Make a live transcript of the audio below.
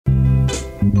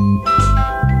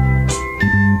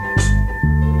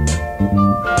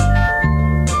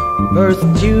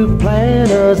First you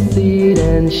plant a seed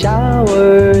and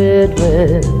shower it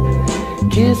with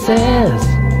kisses.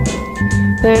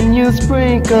 Then you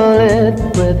sprinkle it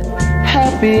with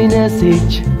happiness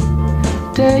each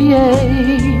day.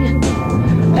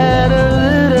 Add a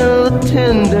little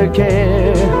tender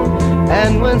care,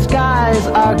 and when skies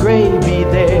are gray, be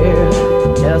there.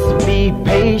 Just be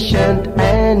patient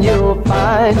and you'll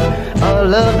find a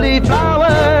lovely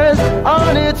flower's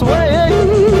on its way.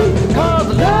 'Cause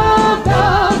love,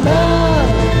 love, love,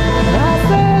 I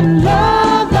said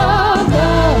love, love,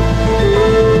 love,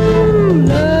 ooh,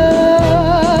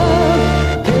 love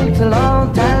takes a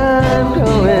long time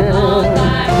growing,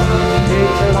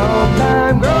 takes a long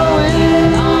time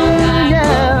growing,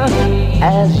 yeah.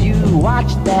 As you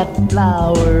watch that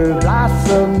flower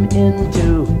blossom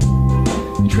into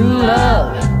true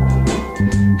love,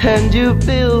 and you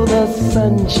feel the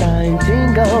sunshine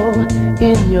tingle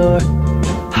in your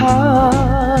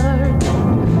heart,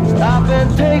 stop and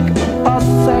take a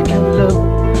second look.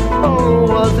 Oh,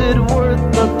 was it worth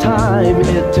the time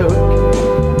it took?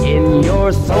 In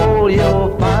your soul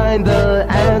you'll find the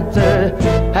answer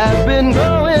has been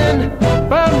growing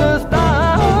from the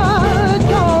start.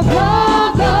 'Cause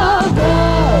love, love,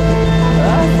 love,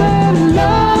 I said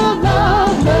love,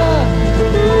 love, love,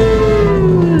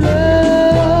 ooh,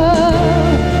 love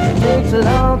takes a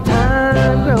long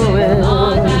time growing,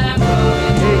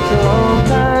 takes a long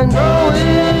time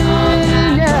growing,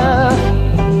 yeah.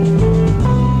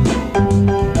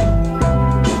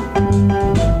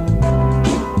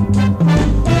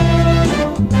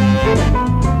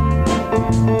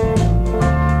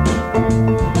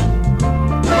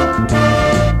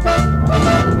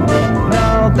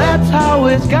 Now that's how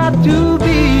it's got to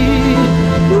be,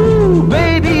 ooh,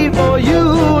 baby, for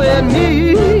you and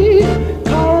me.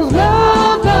 'Cause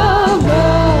love, love,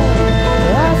 love,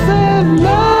 I said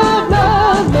love,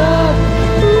 love, love,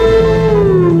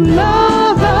 ooh,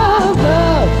 love, love,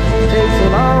 love takes a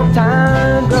long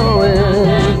time growing.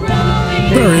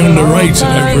 Very underrated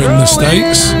over in the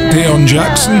States, Deon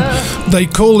Jackson. They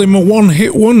call him a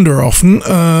one-hit wonder often,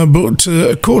 but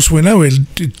of course we know he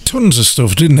did tons of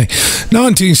stuff, didn't he?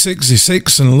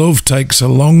 1966 and Love Takes a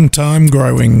Long Time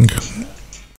Growing.